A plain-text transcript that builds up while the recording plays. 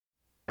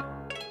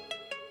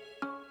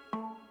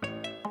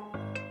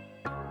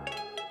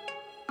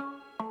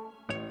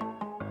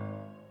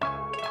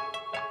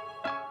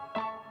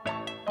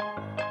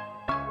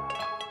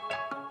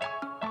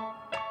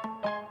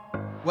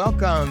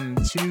Welcome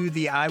to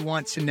the I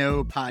Want to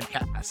Know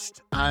podcast.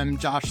 I'm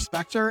Josh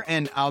Spector,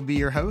 and I'll be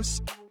your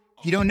host.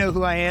 If you don't know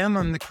who I am,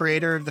 I'm the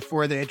creator of the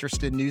For the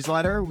Interested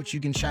newsletter, which you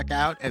can check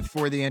out at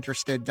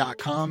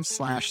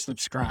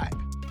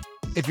fortheinterested.com/subscribe.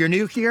 If you're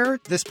new here,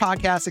 this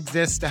podcast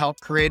exists to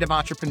help creative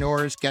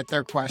entrepreneurs get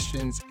their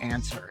questions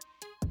answered.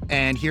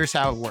 And here's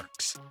how it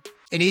works.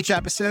 In each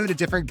episode, a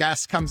different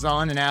guest comes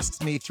on and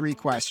asks me 3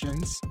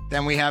 questions.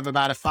 Then we have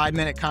about a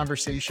 5-minute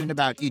conversation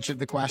about each of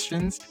the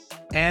questions.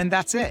 And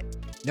that's it.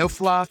 No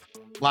fluff,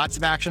 lots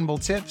of actionable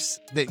tips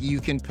that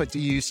you can put to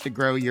use to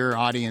grow your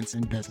audience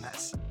and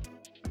business.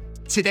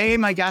 Today,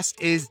 my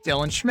guest is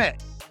Dylan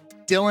Schmidt.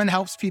 Dylan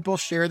helps people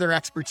share their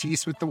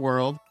expertise with the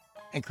world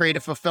and create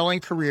a fulfilling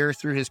career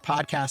through his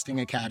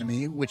podcasting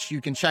academy, which you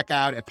can check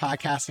out at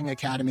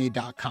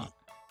podcastingacademy.com.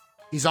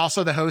 He's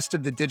also the host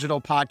of the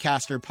Digital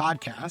Podcaster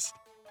podcast,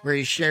 where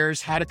he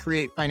shares how to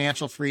create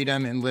financial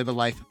freedom and live a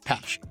life of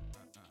passion.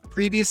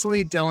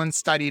 Previously, Dylan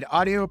studied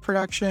audio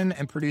production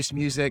and produced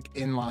music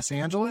in Los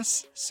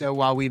Angeles. So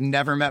while we've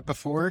never met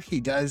before, he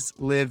does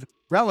live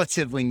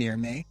relatively near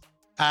me.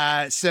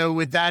 So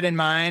with that in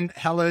mind,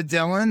 hello,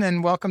 Dylan,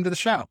 and welcome to the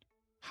show.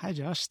 Hi,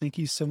 Josh. Thank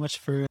you so much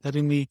for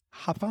letting me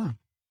hop on.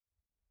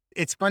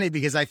 It's funny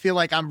because I feel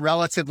like I'm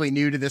relatively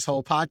new to this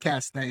whole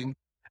podcast thing,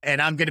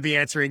 and I'm going to be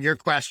answering your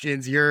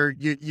questions. You're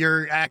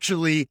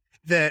actually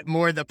the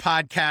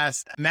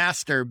podcast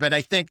master, but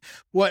I think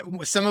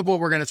some of what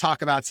we're going to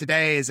talk about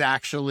today is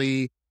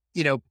actually,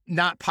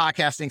 not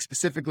podcasting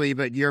specifically,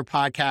 but your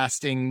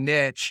podcasting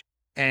niche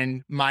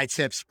and my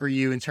tips for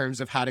you in terms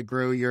of how to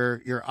grow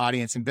your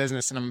audience and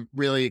business. And I'm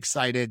really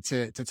excited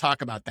to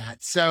talk about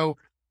that. So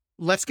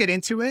let's get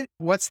into it.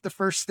 What's the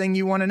first thing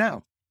you want to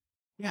know?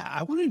 Yeah,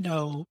 I want to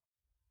know,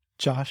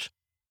 Josh,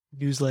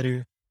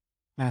 newsletter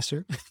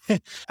master.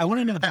 I want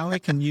to know how I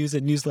can use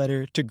a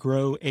newsletter to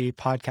grow a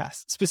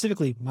podcast,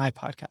 specifically my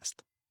podcast.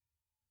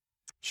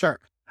 Sure.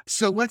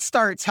 So let's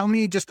start. Tell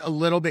me just a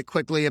little bit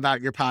quickly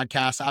about your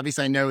podcast.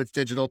 Obviously, I know it's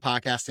digital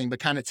podcasting, but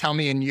kind of tell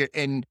me in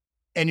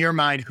your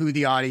mind who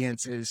the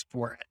audience is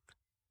for it.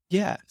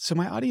 Yeah. So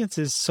my audience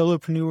is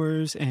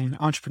solopreneurs and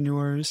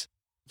entrepreneurs,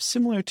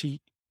 similar to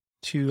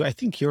I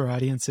think your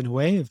audience in a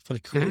way of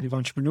like creative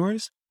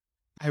entrepreneurs.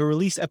 I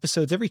release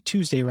episodes every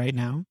Tuesday right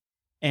now,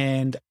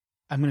 and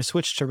I'm going to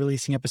switch to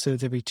releasing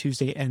episodes every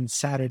Tuesday and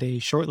Saturday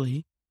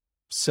shortly.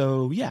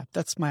 So yeah,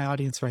 that's my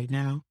audience right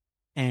now.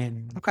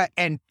 And okay.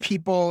 And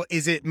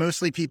is it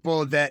mostly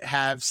people that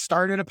have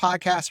started a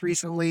podcast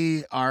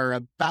recently, are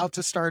about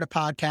to start a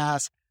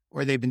podcast,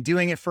 or they've been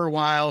doing it for a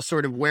while?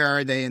 Sort of where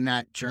are they in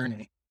that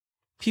journey?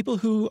 People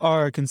who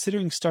are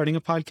considering starting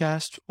a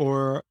podcast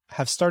or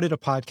have started a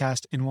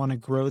podcast and want to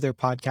grow their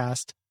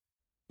podcast,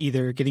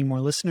 either getting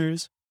more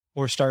listeners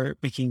or start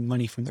making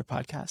money from their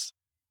podcast.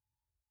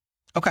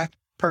 Okay,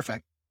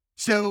 perfect.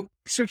 So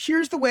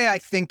here's the way I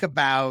think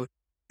about,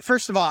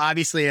 first of all,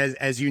 obviously,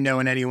 as you know,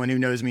 and anyone who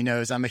knows me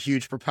knows, I'm a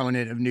huge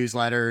proponent of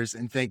newsletters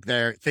and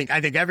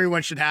I think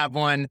everyone should have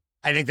one.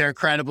 I think they're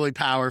incredibly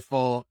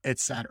powerful, et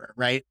cetera,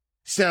 right?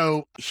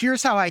 So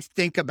here's how I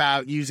think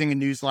about using a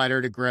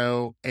newsletter to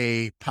grow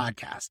a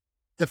podcast.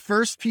 The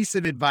first piece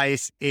of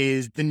advice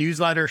is the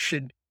newsletter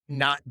should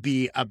not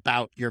be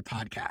about your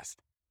podcast.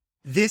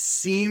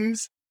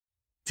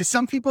 To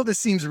some people, this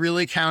seems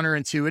really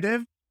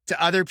counterintuitive.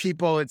 To other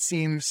people, it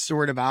seems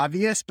sort of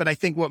obvious, but I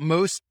think what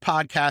most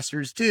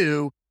podcasters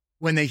do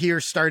when they hear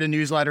start a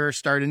newsletter or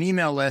start an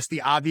email list,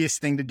 the obvious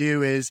thing to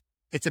do is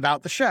it's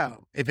about the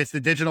show. If it's the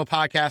Digital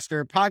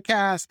Podcaster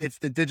podcast, it's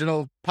the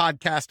Digital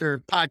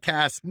Podcaster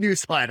podcast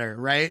newsletter,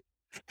 right?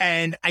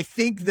 And I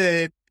think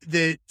to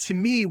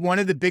me, one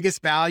of the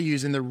biggest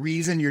values and the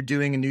reason you're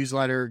doing a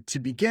newsletter to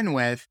begin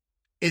with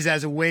is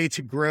as a way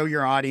to grow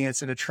your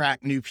audience and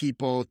attract new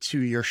people to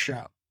your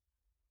show.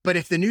 But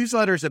if the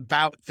newsletter is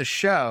about the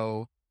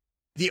show,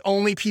 the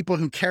only people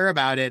who care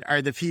about it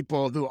are the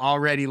people who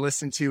already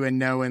listen to and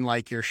know and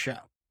like your show.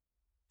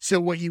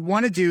 So what you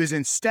want to do is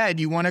instead,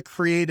 you want to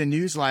create a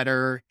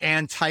newsletter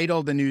and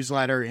title the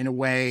newsletter in a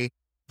way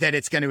that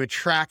it's going to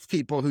attract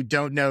people who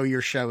don't know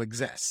your show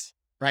exists,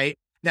 right?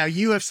 Now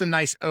you have some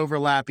nice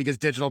overlap because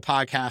Digital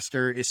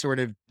Podcaster is sort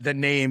of, the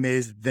name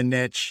is the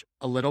niche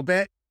a little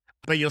bit.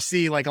 But you'll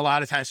see like a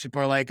lot of times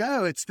people are like,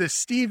 oh, it's the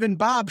Steve and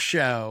Bob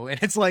show.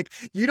 And it's like,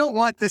 you don't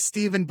want the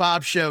Steve and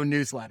Bob show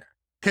newsletter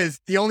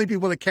because the only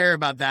people that care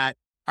about that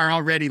are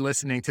already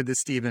listening to the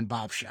Steve and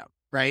Bob show,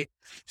 right?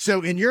 So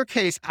in your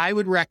case, I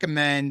would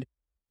recommend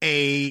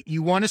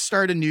you want to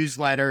start a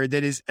newsletter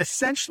that is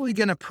essentially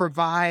going to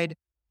provide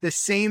the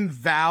same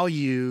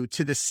value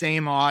to the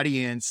same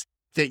audience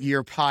that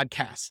your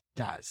podcast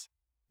does,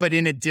 but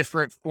in a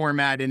different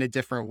format, in a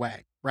different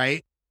way,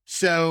 right?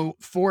 So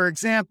for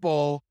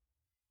example,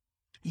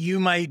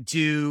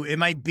 it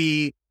might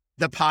be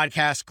the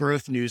podcast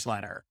growth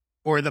newsletter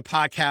or the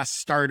podcast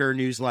starter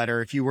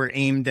newsletter if you were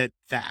aimed at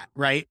that,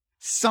 right?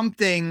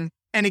 Something,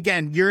 and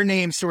again, your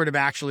name sort of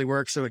actually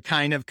works, so it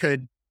kind of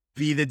could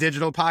be the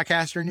Digital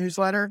Podcaster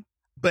newsletter.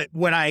 But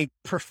what I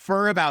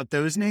prefer about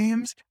those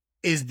names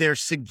is they're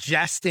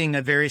suggesting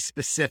a very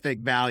specific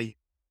value.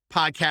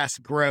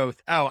 podcast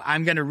growth. Oh,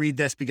 I'm going to read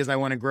this because I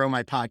want to grow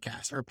my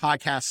podcast. Or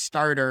podcast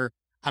starter.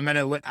 I'm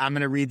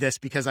going to read this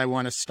because I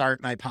want to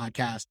start my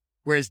podcast.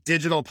 Whereas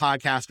digital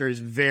podcaster is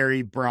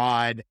very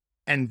broad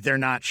and they're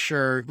not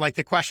sure. Like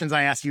the questions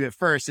I asked you at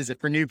first, is it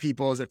for new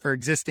people? Is it for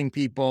existing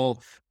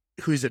people?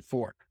 Who's it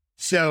for?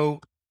 So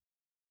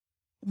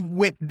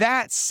with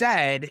that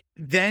said,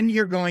 then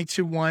you're going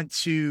to want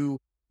to,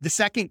 the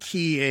second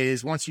key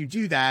is once you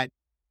do that,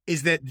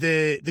 is that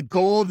the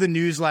goal of the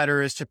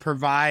newsletter is to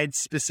provide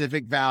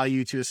specific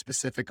value to a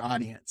specific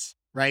audience,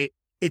 right?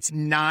 It's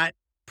not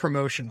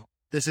promotional.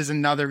 This is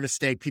another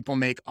mistake people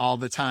make all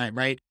the time,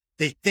 right?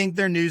 They think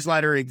their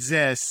newsletter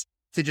exists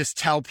to just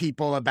tell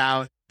people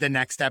about the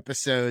next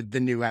episode, the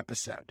new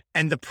episode.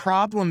 And the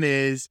problem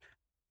is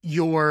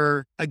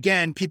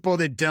again, people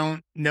that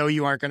don't know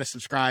you aren't going to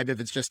subscribe if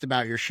it's just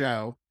about your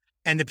show.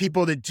 And the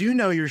people that do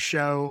know your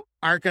show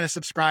aren't going to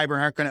subscribe or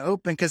aren't going to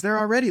open because they're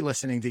already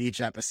listening to each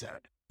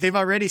episode. They've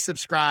already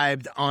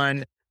subscribed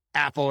on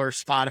Apple or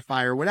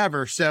Spotify or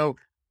whatever. So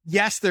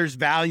yes, there's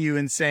value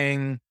in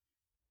saying,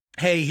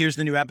 hey, here's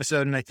the new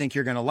episode and I think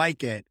you're going to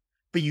like it.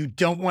 But you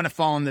don't want to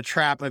fall in the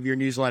trap of your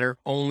newsletter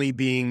only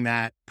being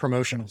that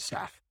promotional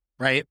stuff,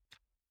 right?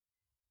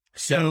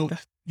 So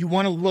you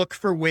want to look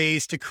for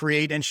ways to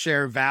create and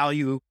share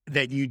value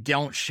that you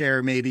don't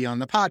share maybe on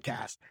the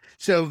podcast.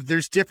 So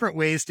there's different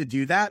ways to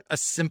do that. A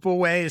simple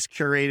way is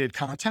curated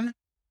content.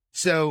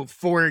 So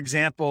for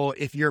example,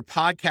 if your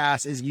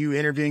podcast is you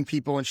interviewing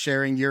people and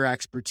sharing your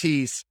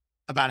expertise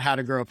about how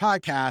to grow a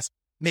podcast,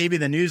 maybe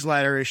the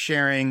newsletter is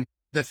sharing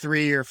the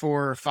 3 or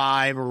 4 or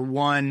 5 or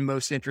 1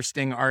 most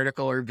interesting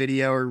article or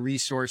video or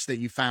resource that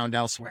you found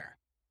elsewhere.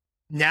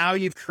 Now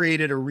you've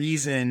created a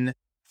reason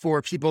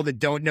for people that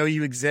don't know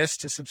you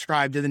exist to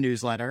subscribe to the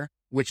newsletter,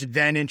 which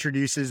then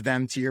introduces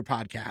them to your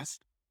podcast.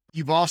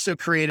 You've also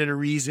created a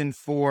reason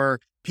for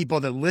people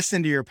that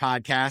listen to your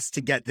podcast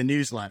to get the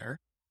newsletter.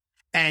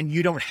 And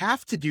you don't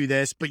have to do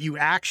this, but you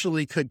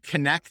actually could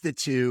connect the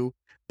two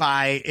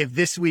by, if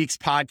this week's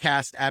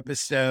podcast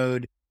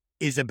episode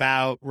is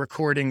about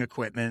recording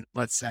equipment,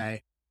 let's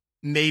say,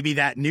 maybe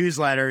that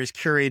newsletter is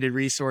curated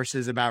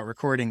resources about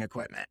recording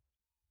equipment.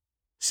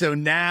 So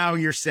now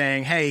you're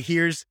saying, hey,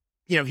 here's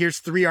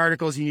 3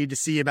 articles you need to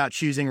see about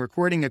choosing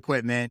recording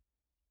equipment,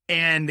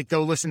 and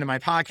go listen to my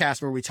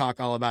podcast where we talk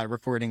all about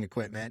recording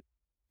equipment.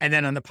 And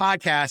then on the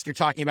podcast, you're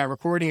talking about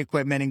recording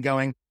equipment and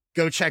going,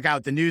 go check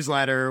out the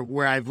newsletter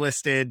where I've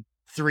listed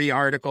 3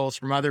 articles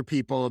from other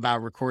people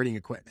about recording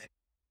equipment.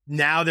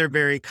 Now they're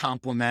very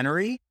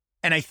complementary.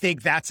 And I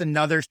think that's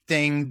another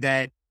thing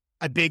that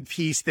a big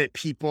piece that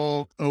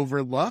people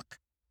overlook.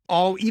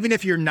 Even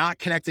if you're not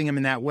connecting them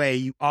in that way,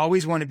 you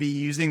always want to be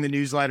using the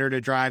newsletter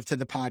to drive to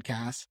the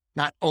podcast,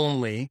 not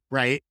only,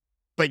 right?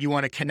 But you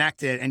want to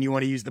connect it and you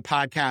want to use the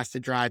podcast to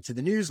drive to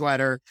the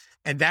newsletter.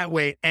 And that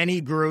way,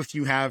 any growth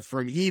you have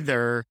from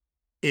either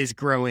is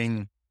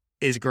growing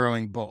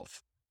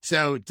both.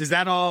 So does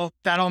that all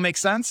make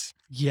sense?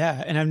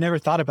 Yeah. And I've never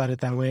thought about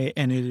it that way.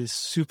 And it is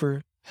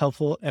super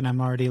helpful. And I'm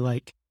already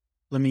like,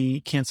 let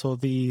me cancel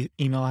the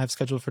email I have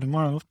scheduled for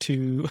tomorrow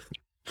to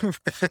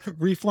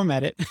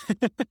reformat it.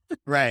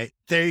 Right.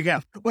 There you go.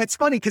 Well, it's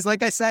funny because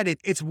like I said,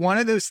 it's one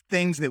of those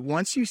things that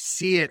once you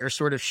see it or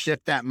sort of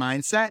shift that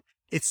mindset,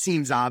 it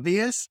seems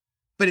obvious,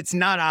 but it's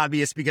not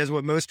obvious because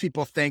what most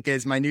people think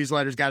is my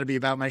newsletter's got to be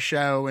about my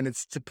show and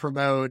it's to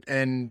promote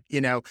and,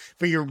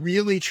 but you're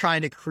really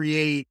trying to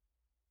create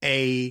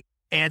a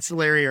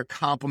ancillary or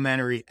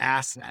complementary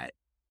asset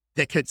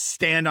that could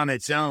stand on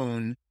its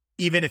own,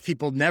 even if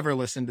people never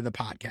listen to the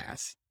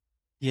podcast.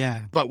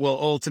 Yeah. But will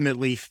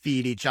ultimately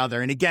feed each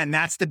other. And again,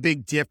 that's the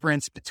big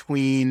difference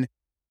between,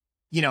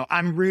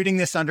 I'm rooting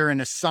this under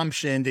an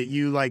assumption that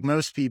you, like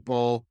most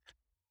people,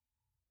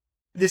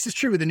 this is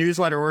true with the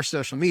newsletter or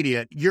social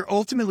media, you're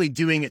ultimately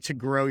doing it to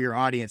grow your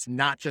audience,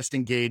 not just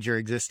engage your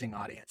existing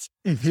audience.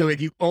 Mm-hmm. So if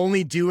you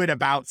only do it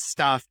about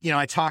stuff,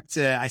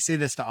 I say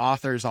this to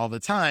authors all the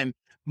time.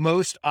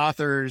 Most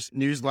authors'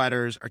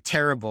 newsletters are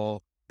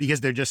terrible because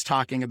they're just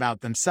talking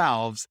about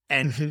themselves.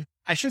 And mm-hmm.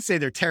 I should say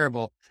they're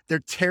terrible. They're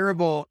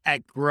terrible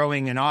at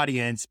growing an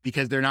audience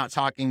because they're not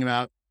talking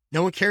about,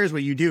 no one cares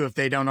what you do if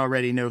they don't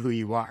already know who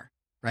you are.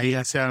 Right.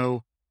 Yeah.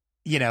 So,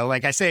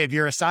 like I say, if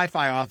you're a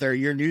sci-fi author,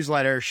 your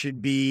newsletter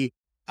should be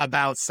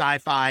about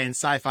sci-fi and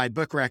sci-fi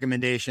book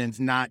recommendations,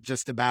 not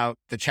just about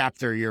the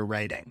chapter you're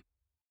writing.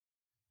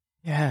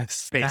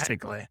 Yes.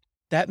 Basically.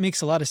 That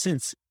makes a lot of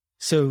sense.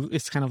 So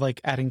it's kind of like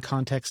adding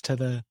context to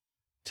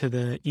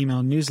the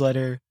email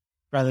newsletter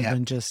rather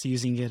than just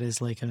using it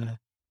as like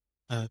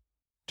a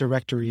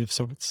directory of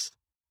sorts.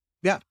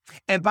 Yeah.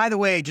 And by the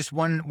way, just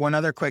one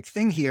other quick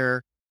thing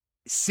here,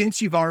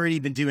 since you've already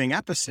been doing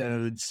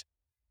episodes,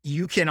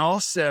 you can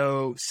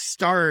also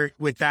start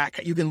with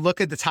that. You can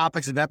look at the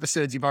topics of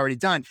episodes you've already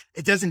done.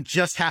 It doesn't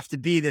just have to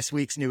be this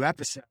week's new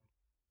episode.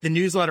 The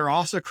newsletter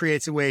also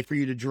creates a way for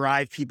you to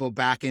drive people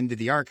back into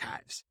the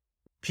archives.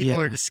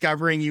 People are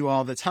discovering you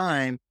all the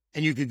time,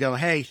 and you could go,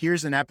 hey,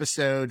 here's an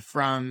episode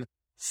from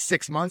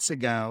 6 months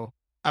ago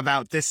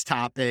about this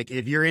topic.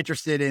 If you're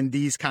interested in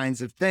these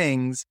kinds of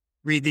things,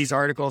 read these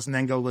articles and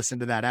then go listen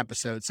to that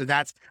episode. So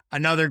that's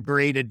another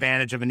great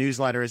advantage of a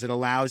newsletter, is it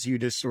allows you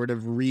to sort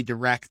of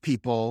redirect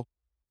people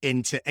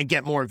into and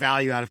get more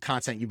value out of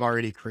content you've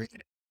already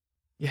created.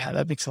 Yeah,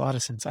 that makes a lot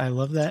of sense. I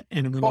love that.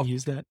 And I'm going to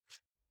use that.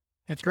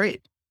 That's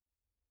great.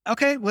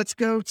 Okay, let's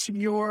go to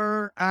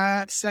your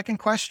second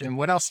question.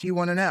 What else do you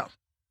want to know?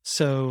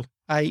 So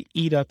I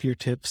eat up your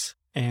tips,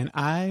 and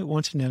I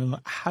want to know,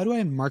 how do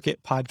I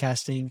market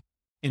podcasting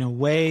in a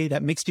way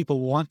that makes people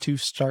want to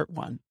start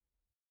one?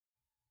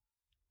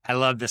 I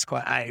love this.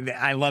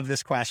 I love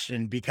this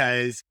question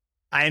because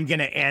I am going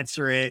to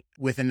answer it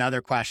with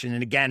another question.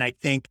 And again, I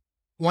think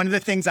one of the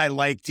things I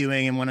like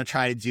doing and want to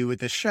try to do with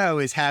the show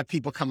is have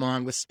people come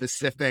on with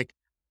specific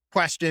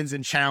questions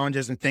and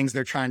challenges and things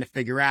they're trying to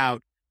figure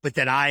out, but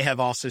that I have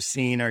also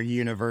seen are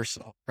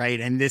universal, right?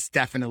 And this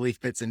definitely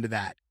fits into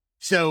that.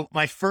 So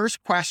my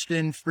first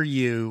question for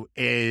you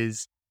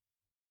is,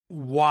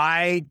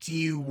 why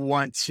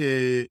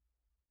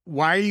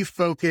are you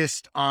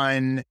focused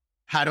on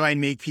how do I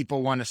make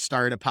people want to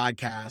start a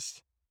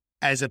podcast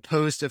as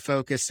opposed to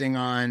focusing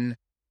on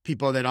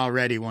people that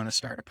already want to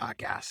start a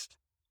podcast?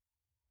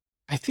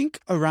 I think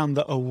around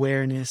the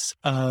awareness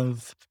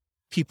of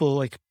people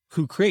like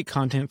who create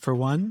content, for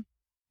one,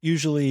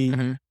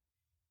 usually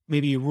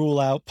maybe rule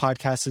out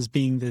podcasts as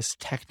being this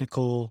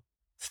technical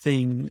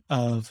thing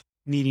of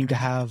needing to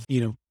have,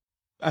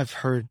 I've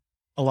heard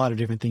a lot of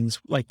different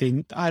things. Like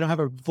I don't have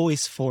a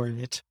voice for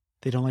it.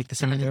 They don't like the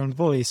sound of their own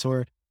voice,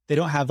 or they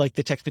don't have like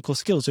the technical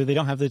skills, or they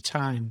don't have the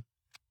time,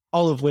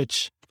 all of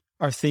which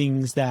are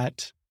things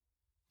that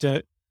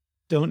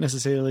don't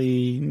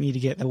necessarily need to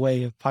get in the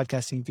way of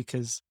podcasting,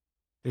 because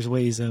there's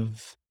ways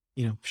of,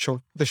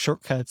 the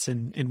shortcuts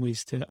and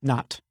ways to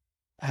not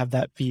have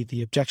that be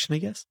the objection, I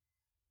guess.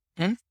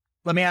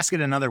 Let me ask it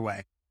another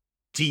way.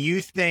 Do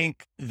you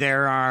think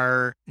there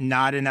are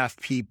not enough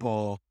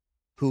people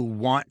who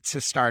want to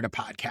start a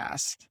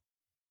podcast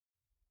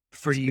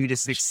for you to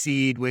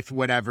succeed with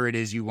whatever it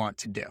is you want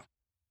to do?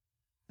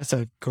 That's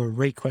a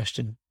great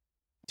question.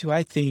 Do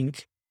I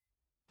think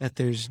that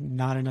there's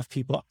not enough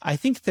people? I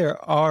think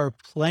there are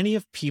plenty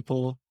of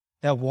people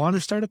that want to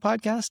start a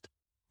podcast,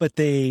 but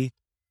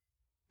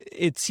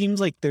it seems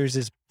like there's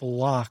this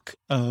block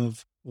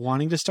of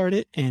wanting to start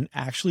it and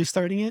actually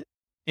starting it.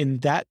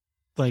 And that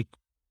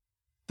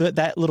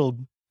that little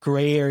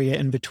gray area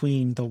in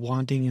between the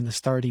wanting and the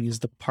starting is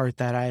the part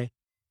that I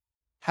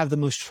have the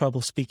most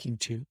trouble speaking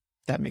to.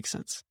 That makes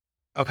sense.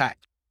 Okay.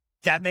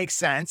 That makes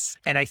sense.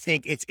 And I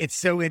think it's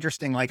so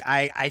interesting. Like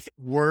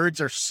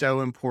words are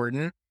so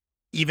important,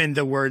 even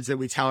the words that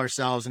we tell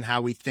ourselves and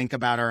how we think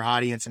about our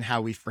audience and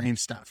how we frame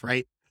stuff,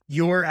 right?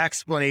 Your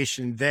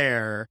explanation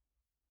there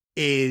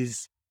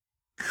is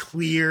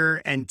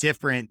clear and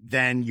different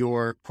than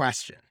your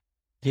question.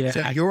 Yeah.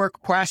 So your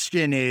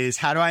question is,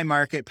 how do I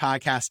market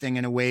podcasting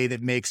in a way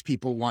that makes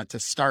people want to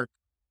start?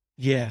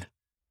 Yeah.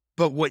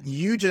 But what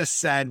you just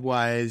said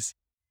was,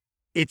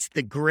 it's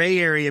the gray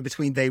area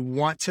between they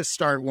want to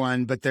start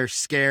one, but they're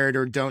scared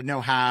or don't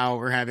know how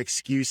or have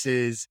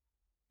excuses.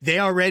 They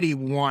already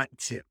want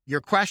to.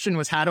 Your question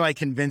was, how do I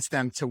convince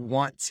them to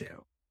want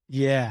to?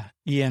 Yeah.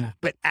 Yeah.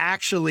 But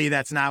actually,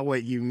 that's not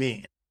what you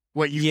mean.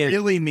 What you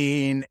really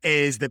mean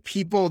is the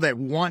people that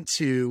want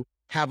to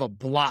have a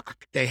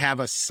block. They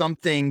have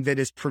something that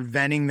is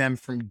preventing them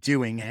from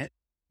doing it.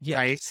 Yes.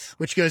 Right?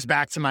 Which goes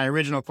back to my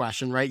original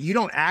question, right? You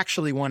don't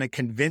actually want to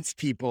convince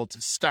people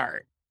to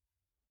start.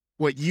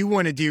 What you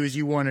want to do is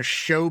you want to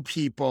show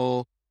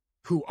people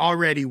who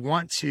already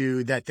want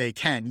to that they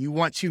can. You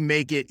want to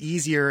make it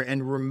easier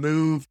and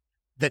remove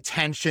the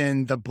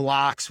tension, the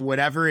blocks,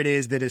 whatever it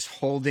is that is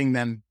holding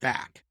them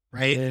back,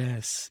 right?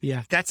 Yes.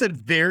 Yeah. That's a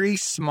very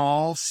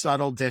small,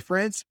 subtle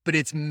difference, but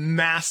it's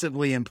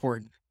massively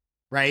important,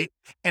 right?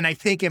 And I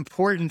think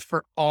important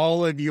for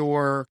all of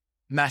your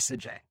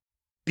messaging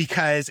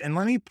because, and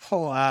let me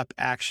pull up,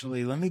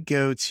 actually, let me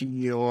go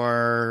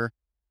to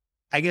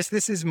I guess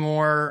this is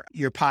more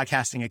your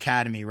Podcasting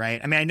Academy, right?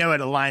 I mean, I know it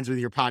aligns with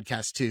your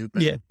podcast too,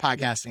 but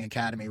Podcasting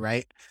Academy,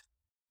 right?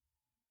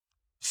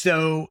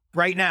 So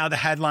right now the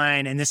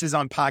headline, and this is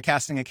on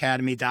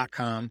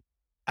podcastingacademy.com.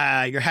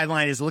 Your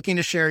headline is looking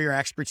to share your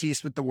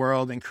expertise with the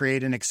world and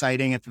create an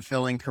exciting and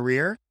fulfilling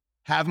career.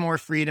 Have more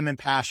freedom and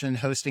passion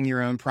hosting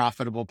your own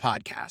profitable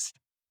podcast.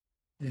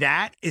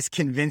 That is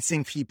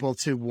convincing people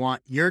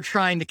you're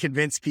trying to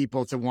convince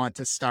people to want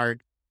to start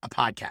a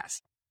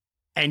podcast.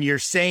 And you're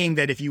saying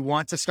that if you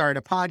want to start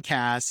a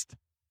podcast,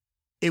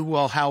 it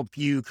will help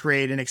you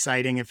create an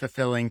exciting and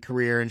fulfilling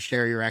career and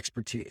share your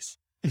expertise.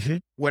 Mm-hmm.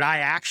 What I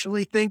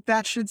actually think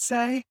that should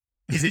say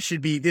is it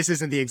should be, this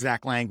isn't the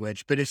exact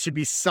language, but it should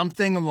be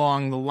something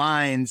along the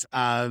lines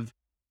of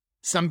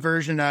some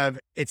version of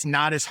it's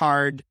not as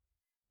hard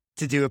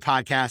to do a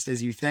podcast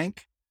as you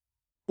think,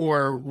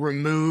 or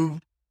remove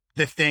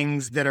the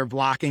things that are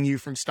blocking you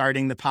from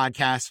starting the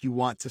podcast you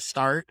want to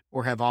start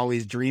or have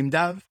always dreamed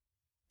of.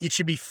 It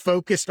should be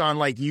focused on,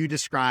 like you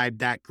described,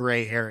 that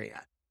gray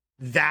area.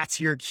 That's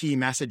your key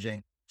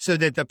messaging so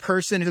that the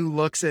person who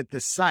looks at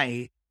the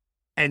site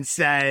and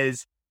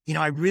says,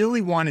 I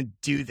really want to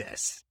do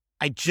this.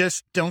 I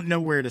just don't know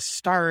where to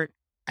start.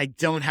 I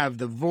don't have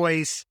the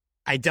voice.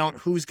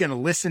 Who's going to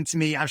listen to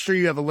me? I'm sure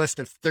you have a list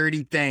of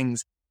 30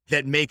 things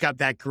that make up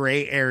that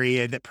gray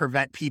area that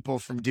prevent people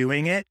from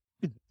doing it.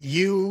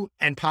 You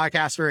and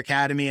Podcaster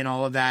Academy and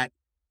all of that,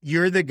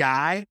 you're the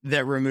guy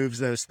that removes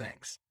those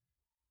things.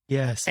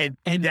 Yes. And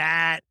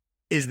that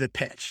is the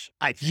pitch.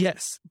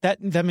 Yes,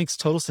 that makes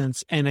total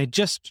sense. And I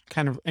just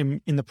kind of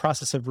am in the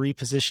process of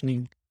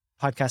repositioning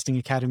Podcasting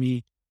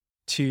Academy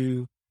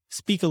to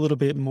speak a little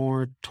bit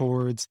more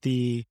towards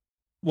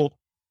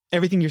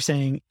everything you're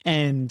saying.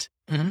 And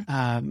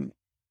how do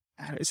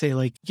I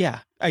say,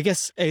 I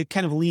guess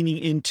kind of leaning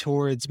in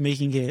towards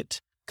making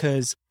it,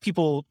 because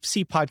people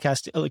see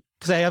podcast,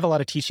 because I have a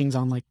lot of teachings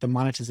on the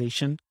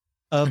monetization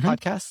of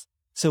podcasts.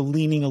 So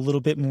leaning a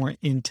little bit more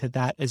into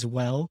that as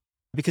well,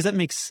 because that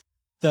makes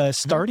the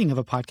starting of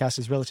a podcast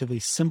is relatively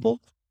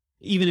simple,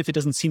 even if it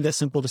doesn't seem that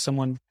simple to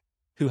someone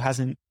who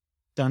hasn't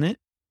done it.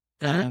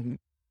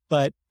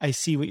 But I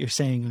see what you're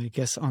saying. I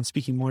guess on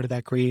speaking more to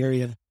that gray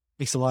area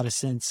makes a lot of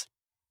sense.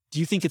 Do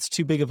you think it's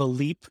too big of a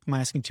leap? Am I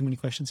asking too many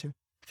questions here?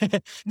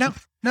 No.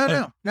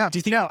 Do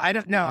you think? No, I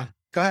don't know.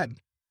 Go ahead.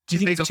 Do you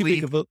think it's too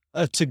big of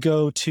a to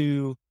go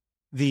to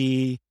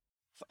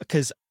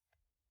because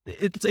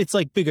it's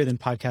bigger than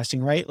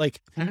podcasting, right?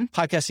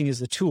 Podcasting is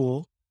the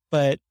tool,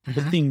 but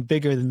the thing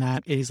bigger than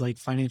that is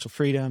financial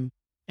freedom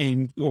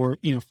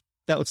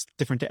that looks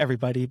different to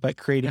everybody, but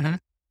creating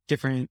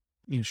different,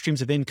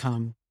 streams of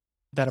income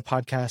that a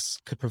podcast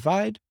could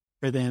provide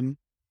for them.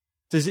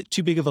 Is it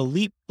too big of a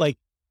leap?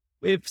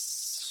 If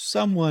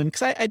someone,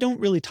 because I don't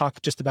really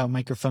talk just about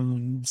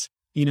microphones,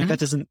 that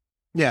doesn't,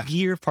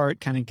 gear part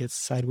kind of gets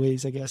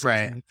sideways, I guess.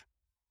 Right.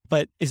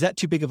 But is that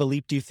too big of a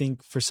leap, do you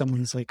think, for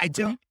someone's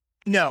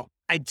No,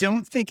 I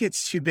don't think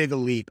it's too big a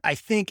leap. I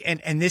think,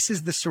 and this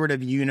is the sort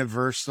of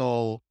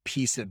universal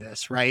piece of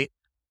this, right?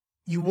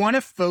 You want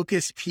to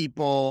focus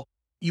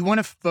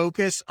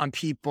on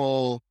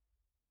people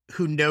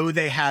who know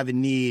they have a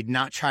need,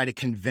 not try to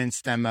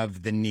convince them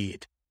of the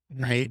need.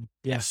 Right.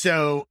 Yeah.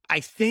 So I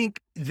think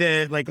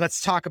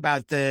let's talk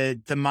about the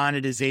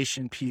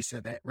monetization piece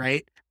of it,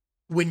 right?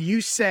 When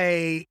you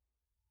say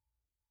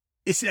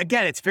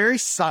it's very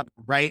subtle,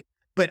 right?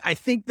 But I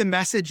think the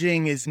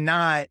messaging is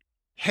not,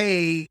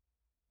 hey,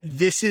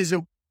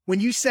 when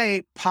you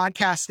say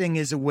podcasting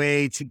is a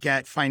way to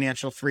get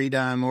financial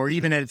freedom, or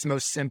even at its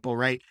most simple,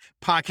 right?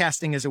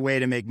 Podcasting is a way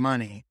to make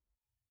money.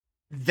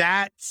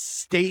 That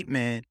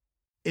statement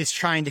is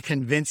trying to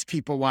convince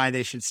people why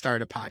they should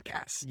start a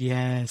podcast.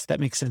 Yes, that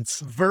makes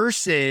sense.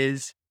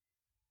 Versus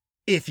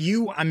this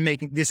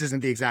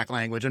isn't the exact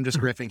language, I'm just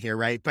riffing here,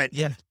 right? But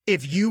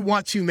if you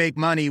want to make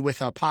money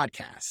with a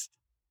podcast,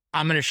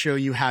 I'm going to show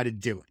you how to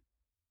do it.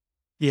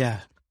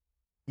 Yeah.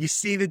 You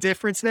see the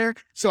difference there?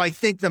 So I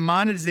think the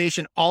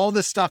monetization, all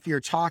the stuff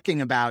you're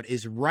talking about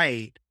is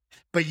right,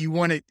 but you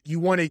want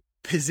to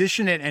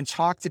position it and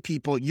talk to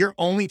people. You're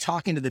only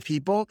talking to the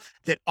people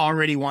that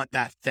already want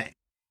that thing.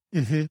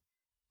 Mm-hmm.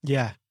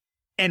 Yeah.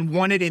 And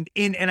want it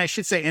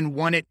and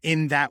want it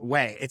in that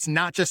way. It's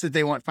not just that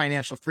they want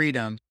financial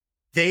freedom.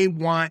 They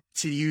want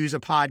to use a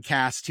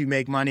podcast to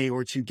make money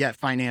or to get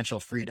financial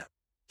freedom.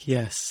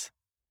 Yes.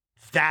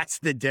 That's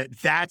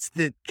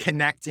the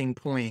connecting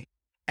point.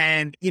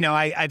 And,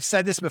 I've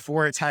said this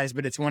before at times,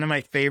 but it's one of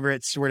my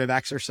favorite sort of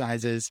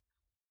exercises.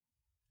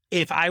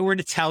 If I were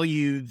to tell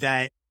you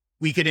that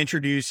we could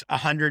introduce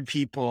 100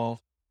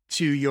 people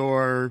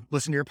to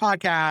listen to your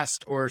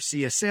podcast, or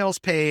see a sales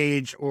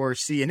page, or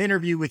see an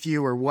interview with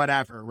you, or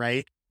whatever,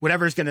 right?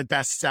 Whatever is going to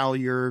best sell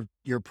your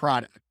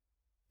product.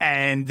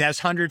 And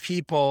those 100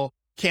 people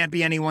can't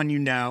be anyone you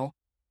know,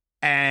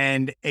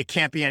 and it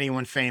can't be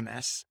anyone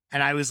famous.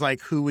 And I was like,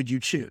 who would you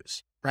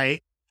choose?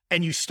 Right.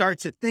 And you start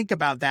to think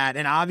about that.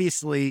 And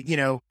obviously,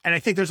 and I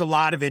think there's a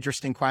lot of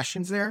interesting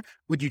questions there.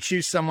 Would you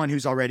choose someone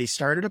who's already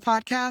started a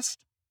podcast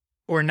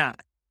or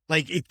not?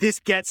 If this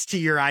gets to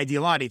your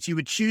ideal audience, you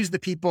would choose the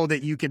people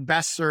that you can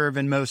best serve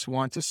and most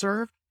want to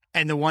serve,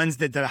 and the ones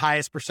that the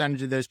highest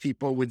percentage of those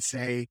people would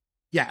say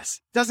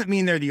yes. Doesn't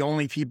mean they're the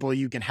only people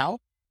you can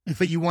help,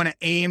 but you want to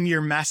aim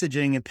your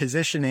messaging and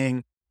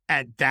positioning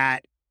at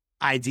that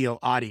ideal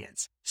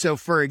audience. So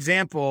for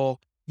example,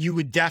 you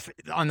would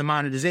on the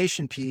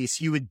monetization piece,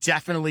 you would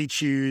definitely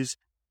choose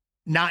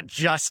not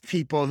just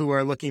people who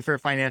are looking for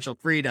financial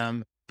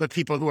freedom, but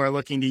people who are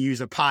looking to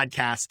use a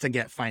podcast to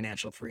get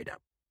financial freedom.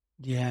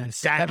 Yes.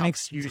 That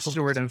makes you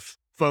sort of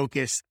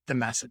focus the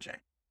messaging,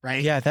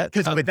 right? Yeah.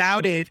 Because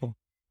without it,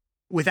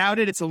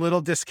 it's a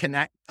little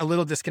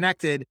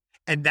disconnected.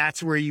 And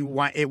that's where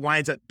it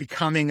winds up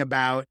becoming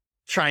about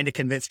trying to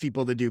convince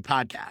people to do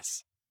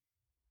podcasts,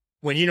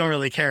 when you don't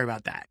really care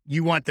about that.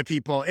 You want the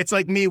people. It's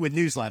like me with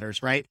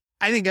newsletters, right?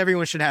 I think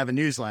everyone should have a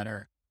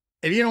newsletter.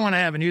 If you don't want to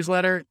have a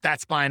newsletter,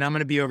 that's fine. I'm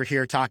going to be over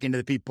here talking to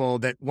the people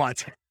that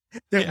want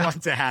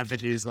to have the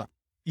newsletter.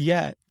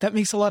 Yeah, that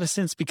makes a lot of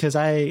sense, because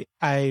I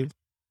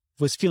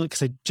was feeling,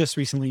 because I just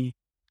recently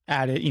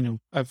added,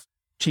 I've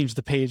changed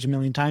the page a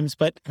million times,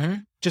 but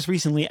just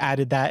recently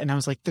added that. And I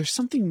was like, there's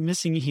something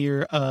missing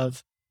here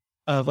of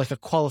of like a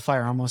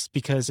qualifier almost,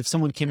 because if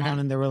someone came on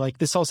and they were like,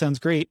 this all sounds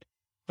great,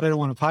 but I don't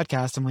want a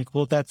podcast. I'm like,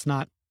 well, that's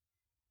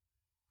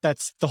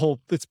the whole,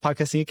 it's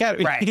Podcasting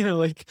Academy, Right.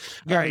 like,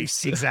 Right.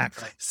 so,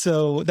 Exactly.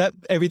 So that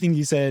everything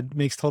you said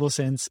makes total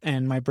sense.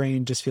 And my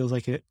brain just feels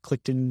like it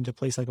clicked into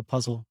place like a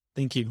puzzle.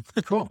 Thank you.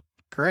 Cool.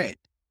 Great.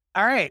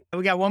 All right.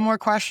 We got one more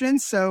question.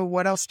 So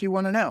what else do you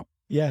want to know?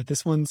 Yeah,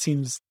 this one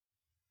seems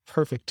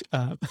perfect.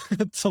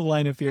 To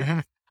line up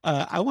here.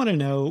 I want to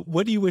know,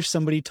 what do you wish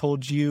somebody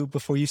told you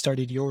before you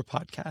started your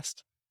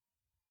podcast?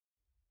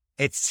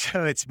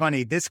 It's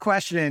funny. This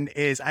question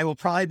is, I will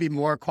probably be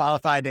more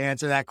qualified to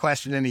answer that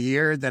question in a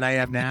year than I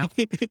am now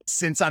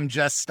since I'm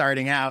just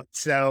starting out.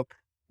 So,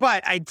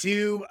 but I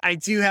do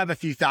have a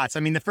few thoughts.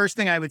 I mean, the first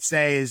thing I would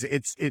say is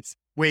it's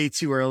way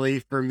too early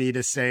for me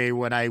to say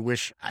what I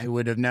wish I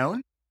would have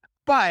known,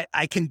 but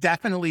I can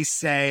definitely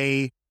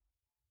say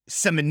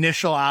some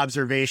initial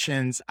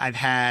observations I've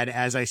had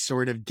as I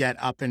sort of get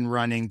up and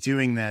running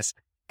doing this.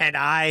 And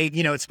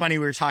it's funny,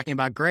 we were talking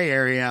about gray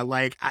area,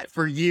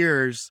 for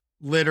years,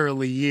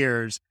 literally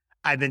years,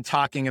 I've been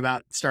talking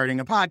about starting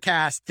a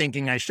podcast,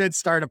 thinking I should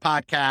start a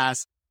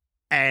podcast,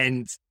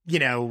 and,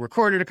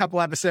 recorded a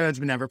couple episodes,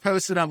 but never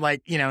posted them.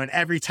 And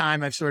every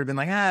time I've sort of been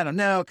like, I don't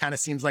know, kind of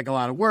seems like a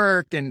lot of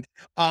work and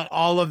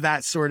all of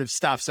that sort of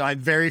stuff. So I'm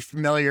very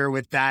familiar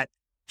with that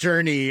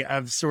journey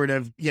of sort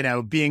of,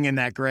 being in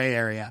that gray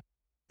area.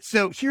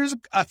 So here's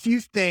a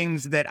few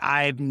things that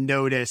I've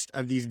noticed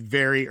of these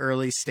very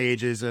early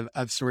stages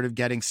of sort of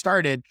getting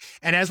started.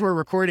 And as we're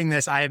recording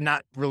this, I have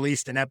not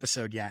released an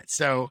episode yet.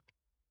 So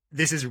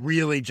this is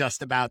really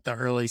just about the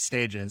early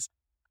stages.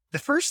 The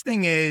first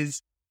thing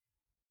is,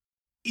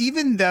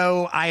 even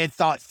though I had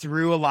thought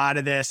through a lot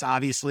of this,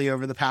 obviously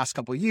over the past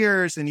couple of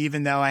years, and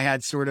even though I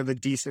had sort of a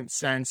decent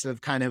sense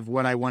of kind of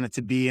what I want it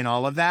to be and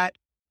all of that,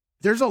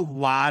 there's a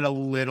lot of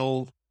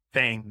little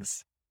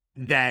things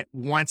that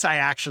once I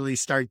actually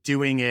start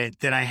doing it,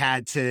 that I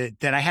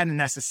hadn't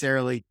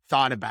necessarily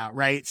thought about,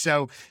 right?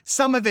 So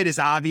some of it is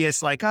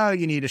obvious, like, oh,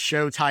 you need a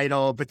show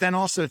title, but then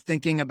also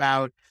thinking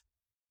about,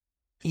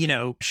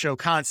 show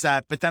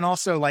concept, but then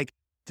also like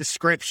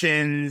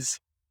descriptions,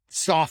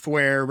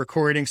 software,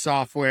 recording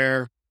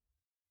software,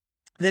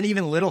 then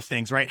even little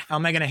things, right? How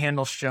am I going to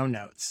handle show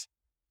notes?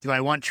 Do I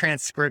want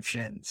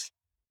transcriptions?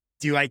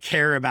 Do I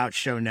care about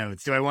show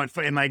notes?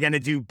 Am I going to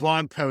do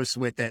blog posts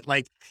with it?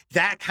 Like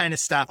that kind of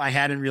stuff I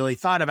hadn't really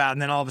thought about.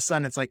 And then all of a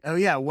sudden it's like, oh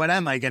yeah, what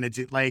am I going to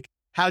do? Like,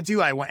 how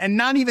do I want, and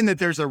not even that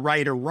there's a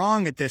right or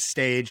wrong at this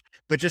stage,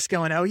 but just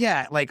going, oh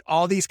yeah, like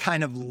all these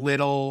kind of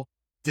little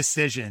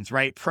decisions,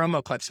 right?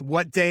 Promo clips.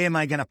 What day am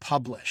I going to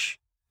publish?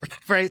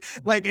 Right?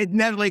 Like it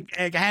never,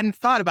 I hadn't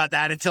thought about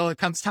that until it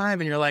comes time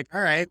and you're like,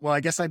 all right, well, I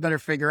guess I better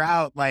figure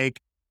out when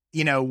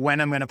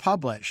I'm going to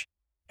publish.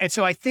 And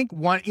so I think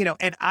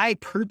and I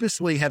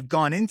purposely have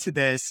gone into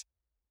this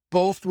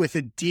both with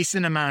a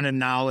decent amount of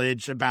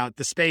knowledge about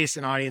the space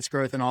and audience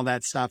growth and all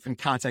that stuff and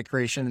content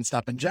creation and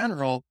stuff in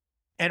general.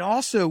 And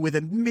also with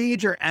a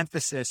major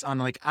emphasis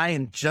on I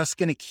am just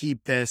going to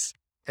keep this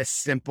as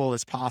simple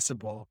as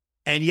possible.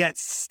 And yet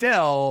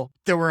still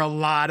there were a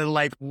lot of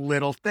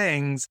little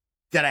things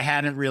that I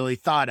hadn't really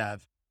thought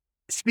of.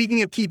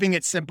 Speaking of keeping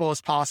it simple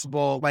as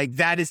possible,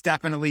 that has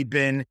definitely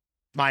been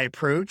my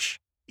approach.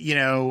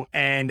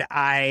 And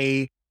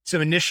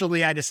so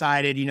initially I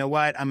decided, you know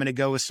what, I'm going to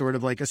go with sort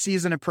of a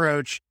season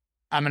approach.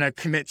 I'm going to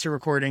commit to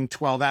recording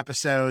 12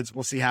 episodes.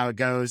 We'll see how it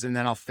goes. And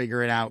then I'll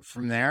figure it out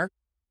from there.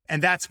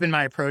 And that's been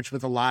my approach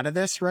with a lot of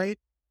this, right?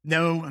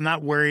 No, I'm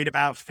not worried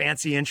about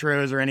fancy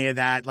intros or any of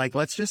that.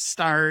 Let's just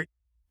start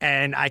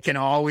and I can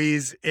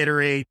always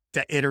iterate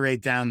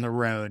down the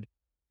road.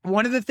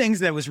 One of the things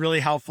that was really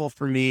helpful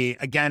for me,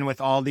 again,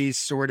 with all these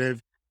sort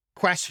of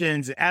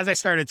questions, as I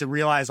started to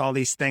realize all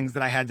these things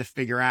that I had to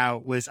figure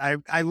out, was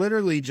I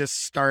literally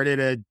just started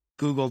a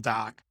Google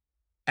Doc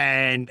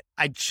and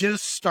I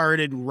just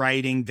started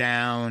writing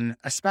down,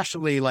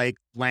 especially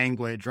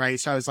language, right?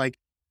 So I was like,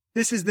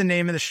 this is the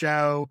name of the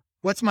show.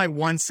 What's my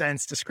 1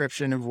 sentence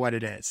description of what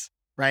it is,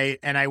 right?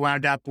 And I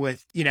wound up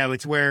with,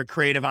 it's where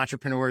creative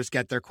entrepreneurs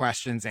get their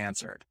questions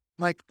answered.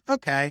 I'm like,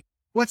 okay,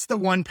 what's the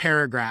 1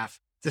 paragraph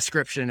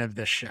description of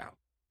this show,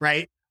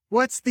 right?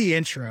 What's the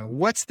intro?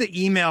 What's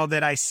the email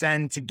that I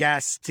send to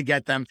guests to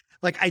get them?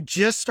 I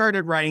just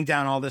started writing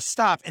down all this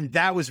stuff. And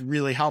that was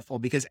really helpful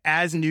because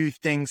as new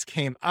things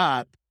came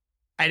up,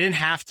 I didn't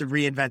have to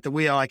reinvent the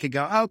wheel. I could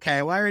go,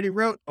 okay, well, I already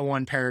wrote a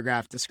 1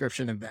 paragraph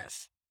description of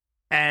this.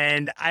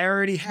 And I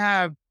already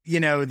have,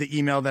 the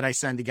email that I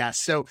send to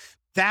guests. So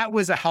that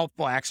was a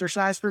helpful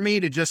exercise for me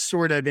to just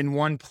sort of in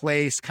one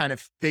place kind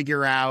of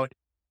figure out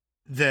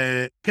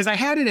because I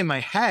had it in my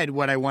head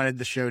what I wanted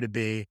the show to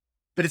be,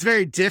 but it's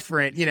very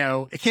different.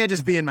 It can't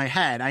just be in my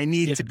head. I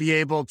need to be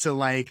able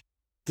to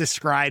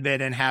describe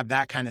it and have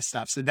that kind of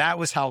stuff. So that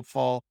was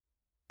helpful.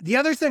 The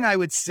other thing I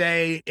would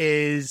say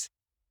is,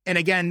 and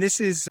again,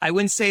 I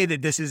wouldn't say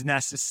that this is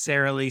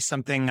necessarily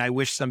something I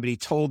wish somebody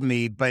told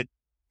me, but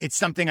it's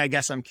something I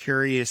guess I'm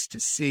curious to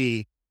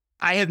see.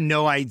 I have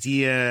no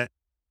idea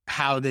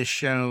how this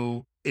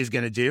show is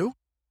going to do.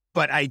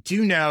 But I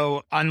do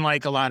know,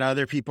 unlike a lot of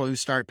other people who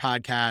start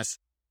podcasts,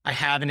 I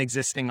have an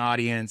existing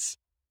audience.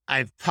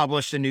 I've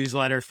published a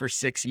newsletter for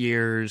 6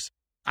 years.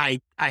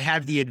 I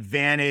have the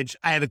advantage.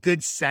 I have a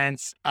good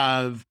sense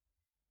of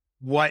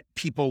what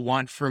people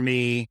want from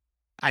me.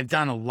 I've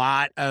done a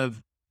lot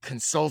of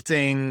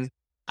consulting.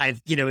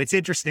 It's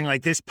interesting,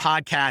 like this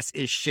podcast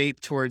is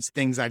shaped towards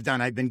things I've done.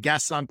 I've been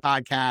guests on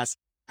podcasts.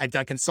 I've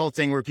done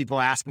consulting where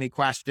people ask me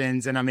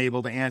questions and I'm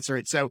able to answer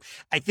it. So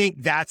I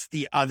think that's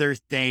the other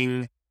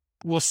thing.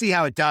 We'll see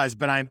how it does,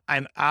 but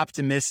I'm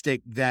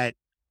optimistic that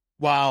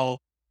while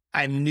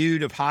I'm new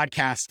to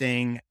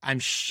podcasting, I'm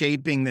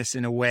shaping this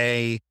in a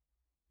way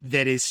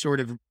that is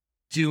sort of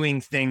doing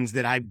things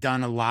that I've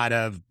done a lot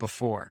of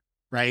before,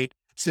 right?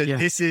 So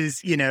this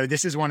is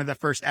one of the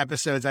first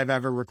episodes I've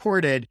ever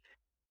recorded,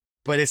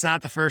 but it's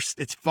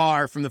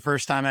far from the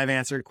first time I've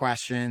answered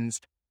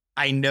questions.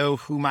 I know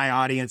who my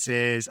audience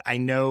is. I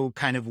know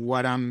kind of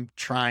what I'm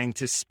trying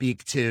to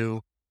speak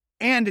to.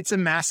 And it's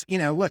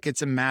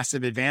it's a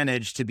massive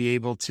advantage to be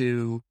able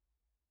to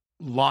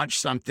launch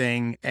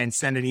something and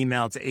send an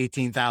email to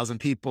 18,000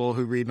 people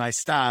who read my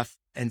stuff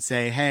and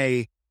say,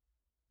 hey,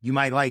 you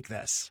might like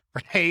this,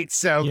 right?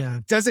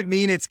 So doesn't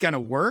mean it's going to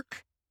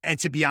work. And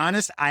to be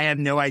honest, I have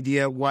no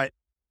idea what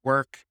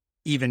work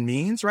even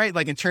means, right?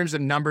 Like in terms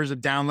of numbers of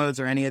downloads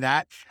or any of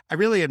that, I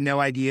really have no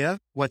idea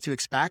what to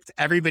expect.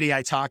 Everybody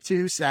I talk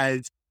to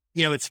says,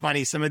 it's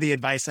funny. Some of the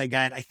advice I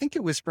got, I think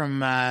it was from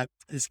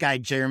this guy,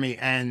 Jeremy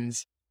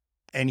Enns,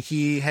 and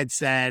he had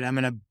said, I'm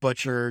going to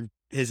butcher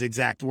his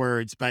exact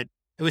words, but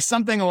it was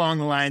something along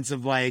the lines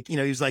of like, he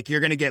was like,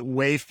 you're going to get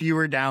way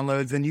fewer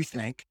downloads than you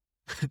think.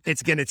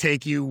 It's going to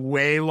take you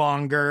way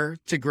longer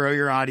to grow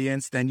your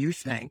audience than you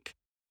think,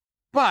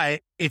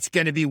 but it's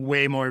going to be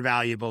way more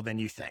valuable than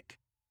you think.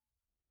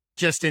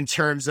 Just in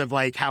terms of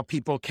like how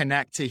people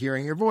connect to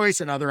hearing your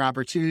voice and other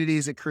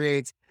opportunities it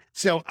creates.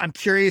 So I'm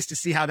curious to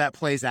see how that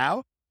plays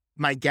out.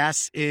 My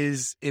guess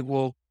is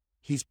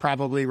he's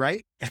probably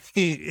right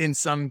in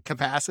some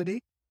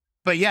capacity,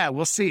 but yeah,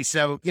 we'll see.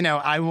 So,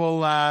 I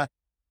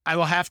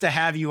will have to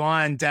have you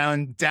on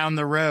down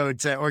the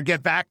road or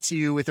get back to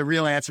you with a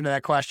real answer to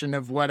that question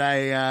of what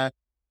I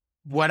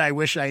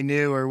wish I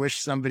knew or wish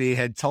somebody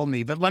had told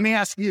me. But let me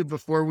ask you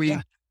before we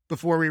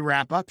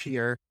wrap up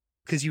here,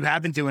 because you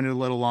have been doing it a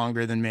little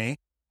longer than me.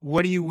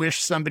 What do you wish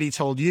somebody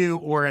told you,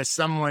 or as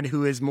someone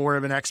who is more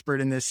of an expert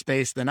in this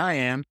space than I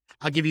am,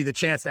 I'll give you the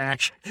chance to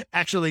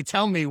actually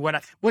tell me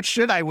what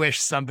should I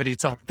wish somebody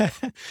told me?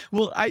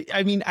 Well,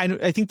 I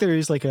think there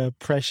is like a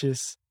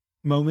precious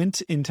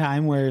moment in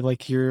time where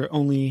like you're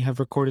only have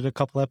recorded a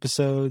couple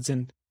episodes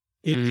and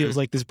it feels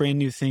like this brand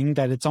new thing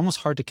that it's almost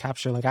hard to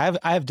capture. Like I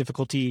have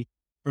difficulty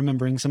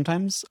remembering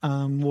sometimes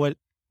what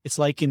it's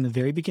like in the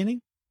very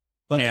beginning.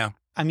 But yeah.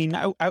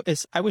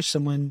 I wish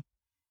someone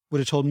would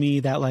have told me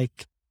that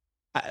like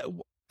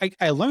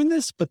I learned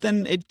this, but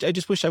then I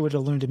just wish I would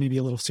have learned it maybe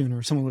a little sooner,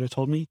 or someone would have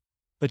told me.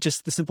 But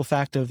just the simple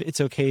fact of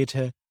it's okay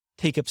to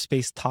take up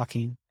space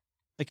talking.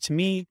 Like to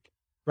me,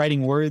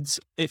 writing words,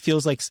 it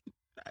feels like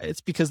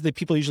it's because the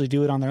people usually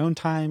do it on their own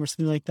time or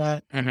something like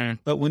that.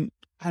 Mm-hmm. But when,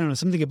 I don't know,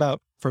 something about,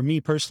 for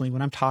me personally,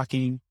 when I'm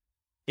talking,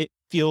 it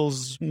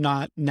feels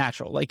not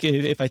natural. Like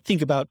if I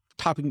think about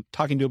talking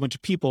to a bunch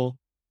of people,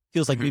 it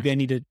feels like maybe I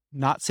need to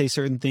not say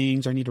certain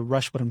things or I need to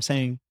rush what I'm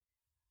saying.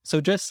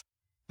 So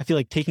I feel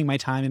like taking my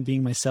time and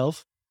being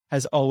myself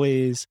has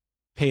always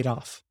paid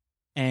off.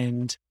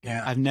 And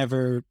I've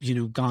never,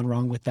 gone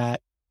wrong with that.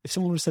 If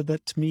someone would have said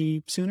that to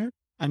me sooner,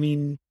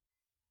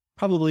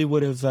 probably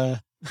would have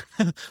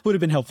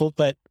been helpful,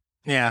 but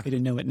I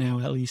didn't know it now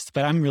at least.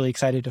 But I'm really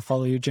excited to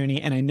follow your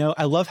journey. And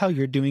I love how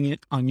you're doing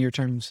it on your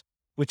terms,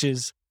 which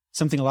is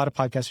something a lot of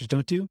podcasters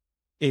don't do,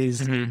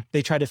 is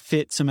they try to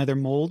fit some other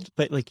mold,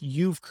 but like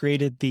you've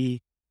created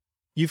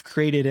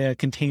a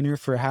container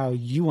for how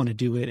you want to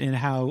do it and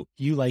how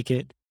you like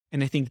it.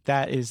 And I think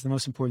that is the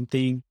most important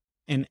thing.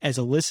 And as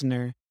a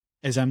listener,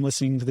 as I'm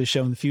listening to the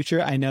show in the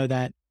future, I know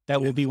that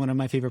will be one of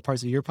my favorite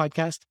parts of your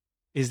podcast,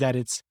 is that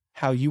it's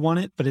how you want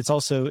it, but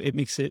it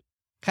makes it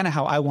kind of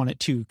how I want it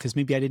too. Because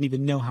maybe I didn't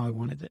even know how I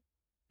wanted it.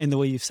 And the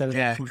way you've said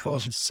it,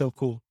 is so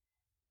cool.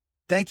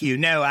 Thank you.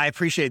 No, I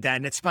appreciate that.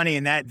 And it's funny.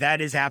 And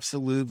that is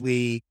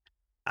absolutely,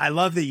 I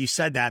love that you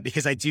said that,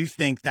 because I do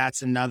think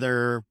that's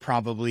another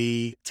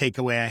probably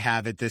takeaway I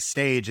have at this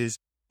stage is,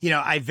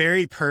 I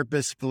very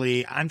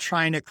purposefully, I'm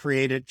trying to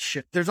create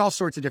there's all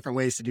sorts of different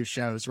ways to do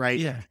shows, right?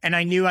 Yeah. And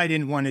I knew I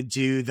didn't want to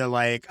do the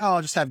like, oh,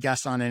 I'll just have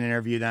guests on and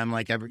interview them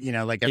like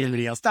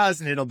everybody else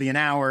does, and it'll be an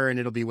hour and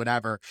it'll be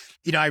whatever.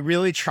 I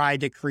really tried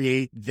to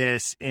create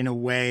this in a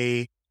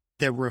way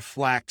that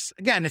reflects,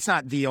 again, it's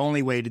not the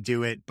only way to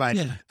do it, but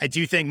I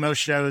do think most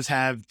shows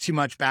have too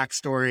much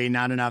backstory,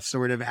 not enough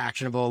sort of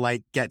actionable,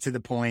 like get to the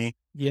point.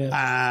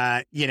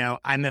 Yeah.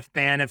 I'm a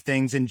fan of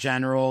things in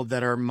general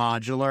that are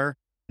modular.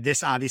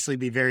 This obviously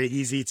be very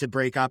easy to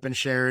break up and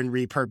share and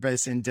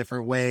repurpose in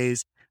different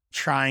ways,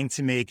 trying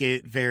to make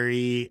it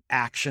very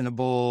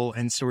actionable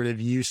and sort of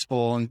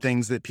useful and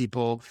things that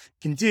people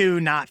can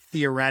do, not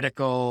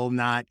theoretical,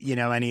 not,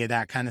 any of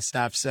that kind of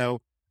stuff.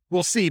 So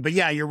we'll see. But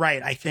yeah, you're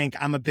right. I think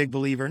I'm a big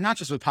believer, not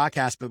just with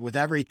podcasts, but with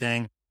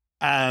everything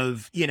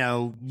of,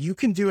 you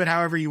can do it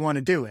however you want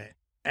to do it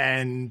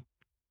and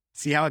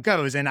see how it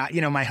goes. And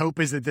my hope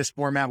is that this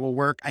format will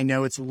work. I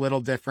know it's a little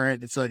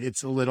different.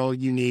 It's a little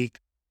unique.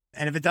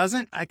 And if it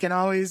doesn't, I can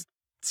always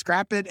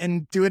scrap it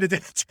and do it a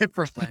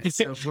different way.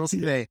 So we'll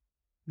see.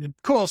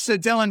 Cool. So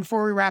Dylan,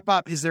 before we wrap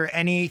up, is there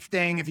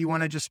anything, if you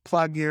want to just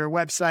plug your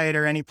website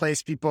or any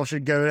place people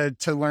should go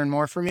to learn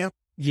more from you?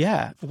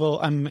 Yeah. Well,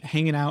 I'm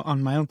hanging out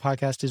on my own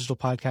podcast, Digital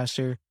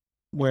Podcaster,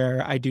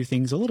 where I do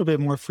things a little bit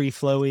more free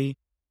flowy.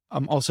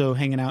 I'm also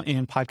hanging out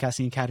in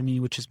Podcasting Academy,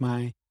 which is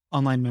my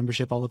online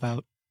membership all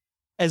about,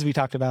 as we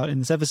talked about in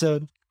this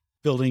episode,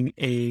 building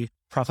a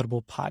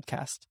profitable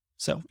podcast.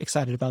 So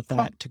excited about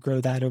that, to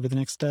grow that over the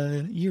next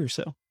year or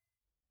so.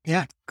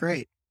 Yeah,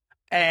 great.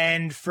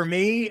 And for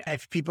me,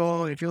 if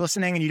you're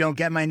listening and you don't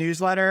get my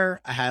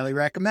newsletter, I highly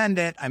recommend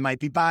it. I might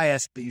be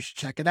biased, but you should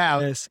check it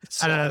out. Yes,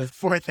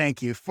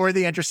 thank you.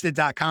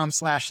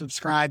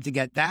 fortheinterested.com/subscribe to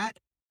get that.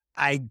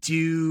 I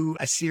do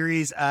a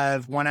series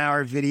of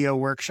 1-hour video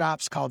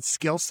workshops called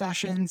Skill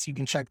Sessions. You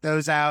can check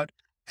those out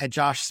at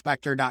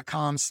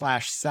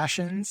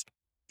joshspector.com/sessions.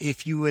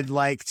 If you would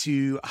like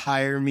to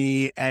hire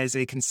me as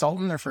a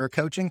consultant or for a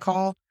coaching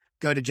call,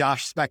 go to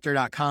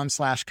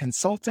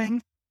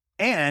joshspector.com/consulting.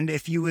 And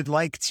if you would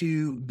like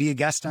to be a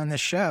guest on this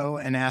show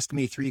and ask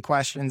me 3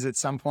 questions at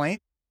some point,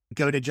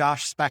 go to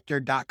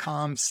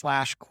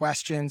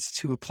joshspector.com/questions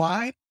to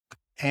apply.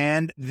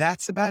 And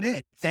that's about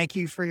it. Thank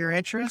you for your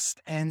interest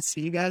and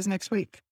see you guys next week.